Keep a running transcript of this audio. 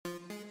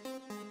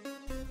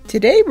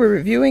Today we're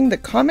reviewing the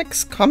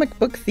ComicX comic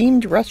book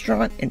themed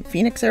restaurant in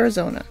Phoenix,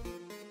 Arizona.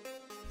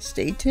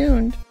 Stay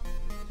tuned.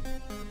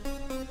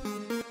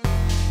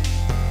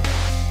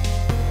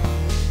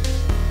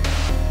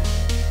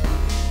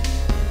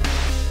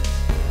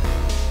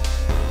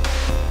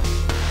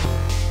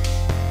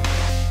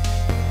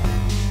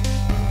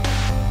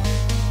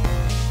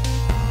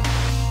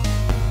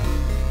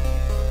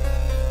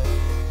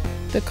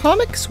 The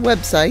ComicX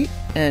website,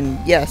 and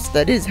yes,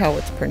 that is how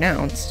it's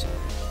pronounced,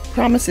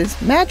 promises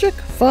magic,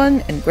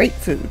 fun, and great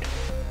food.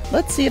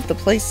 Let's see if the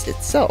place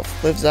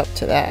itself lives up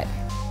to that.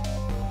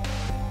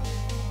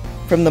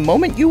 From the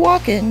moment you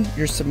walk in,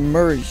 you're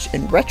submerged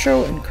in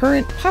retro and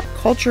current pop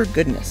culture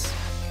goodness.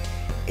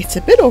 It's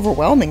a bit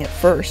overwhelming at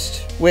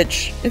first,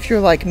 which, if you're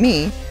like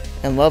me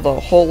and love a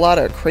whole lot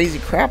of crazy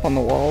crap on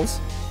the walls,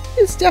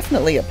 is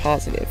definitely a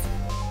positive.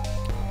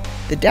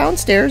 The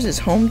downstairs is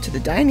home to the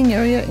dining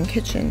area and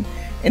kitchen,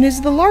 and is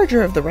the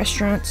larger of the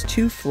restaurant's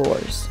 2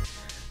 floors.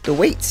 The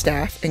wait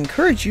staff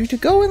encourage you to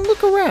go and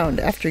look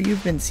around after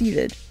you've been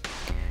seated.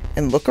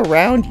 And look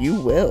around you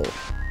will.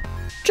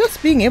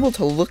 Just being able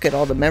to look at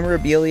all the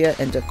memorabilia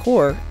and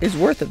decor is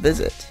worth a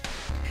visit.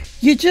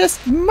 You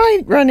just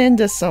might run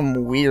into some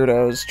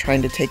weirdos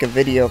trying to take a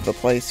video of the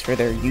place for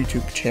their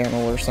YouTube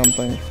channel or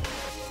something.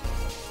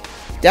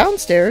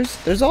 Downstairs,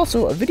 there's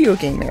also a video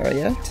game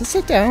area to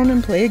sit down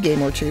and play a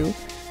game or two,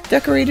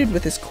 decorated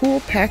with this cool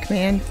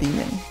Pac-Man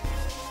theming.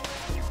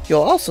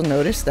 You'll also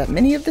notice that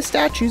many of the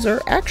statues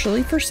are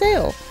actually for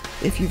sale,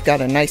 if you've got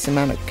a nice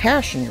amount of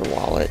cash in your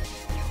wallet.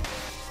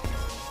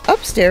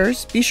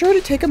 Upstairs, be sure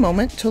to take a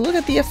moment to look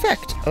at the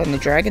effect on the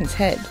dragon's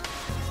head.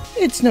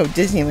 It's no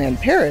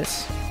Disneyland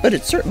Paris, but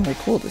it's certainly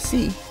cool to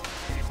see.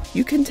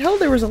 You can tell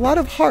there was a lot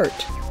of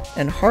heart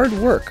and hard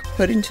work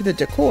put into the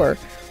decor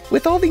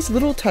with all these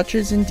little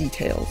touches and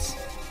details.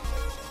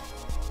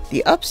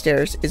 The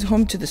upstairs is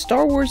home to the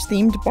Star Wars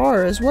themed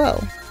bar as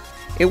well.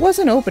 It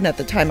wasn't open at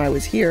the time I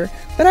was here,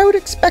 but I would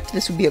expect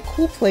this would be a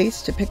cool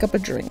place to pick up a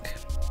drink.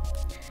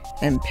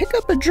 And pick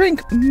up a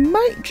drink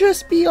might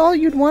just be all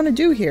you'd want to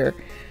do here,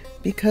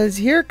 because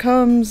here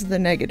comes the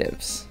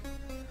negatives.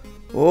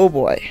 Oh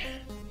boy,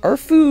 our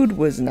food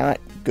was not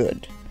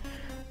good.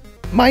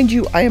 Mind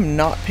you, I am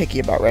not picky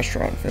about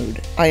restaurant food.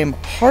 I am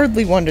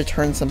hardly one to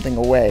turn something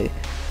away,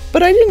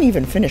 but I didn't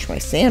even finish my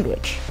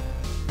sandwich.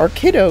 Our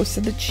kiddo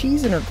said the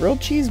cheese in her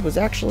grilled cheese was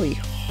actually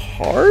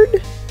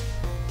hard?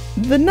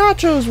 The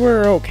nachos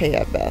were okay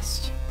at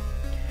best.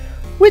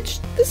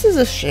 Which, this is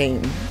a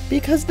shame,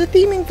 because the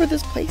theming for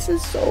this place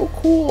is so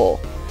cool.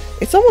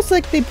 It's almost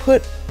like they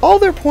put all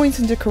their points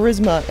into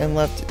charisma and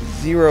left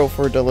 0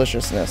 for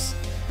deliciousness.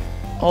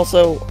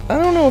 Also, I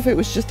don't know if it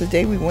was just the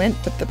day we went,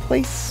 but the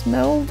place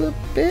smelled a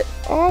bit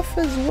off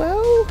as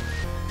well.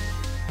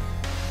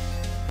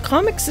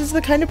 ComicX is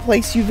the kind of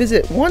place you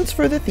visit once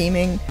for the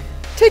theming,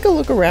 take a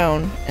look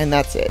around, and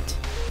that's it.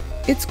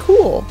 It's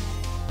cool.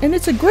 And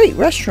it's a great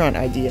restaurant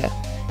idea,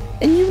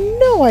 and you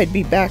know I'd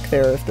be back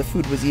there if the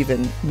food was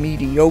even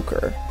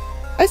mediocre.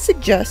 I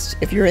suggest,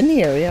 if you're in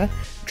the area,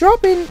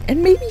 drop in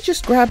and maybe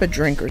just grab a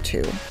drink or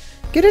two.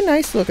 Get a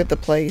nice look at the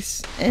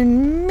place,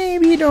 and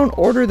maybe don't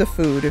order the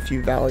food if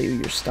you value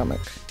your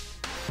stomach.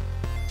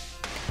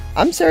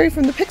 I'm Sari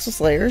from the Pixel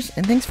Slayers,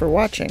 and thanks for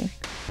watching.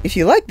 If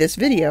you like this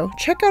video,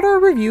 check out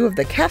our review of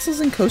the Castles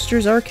and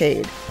Coasters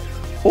arcade,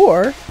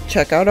 or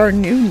check out our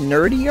new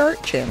Nerdy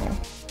Art channel.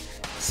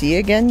 See you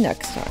again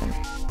next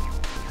time.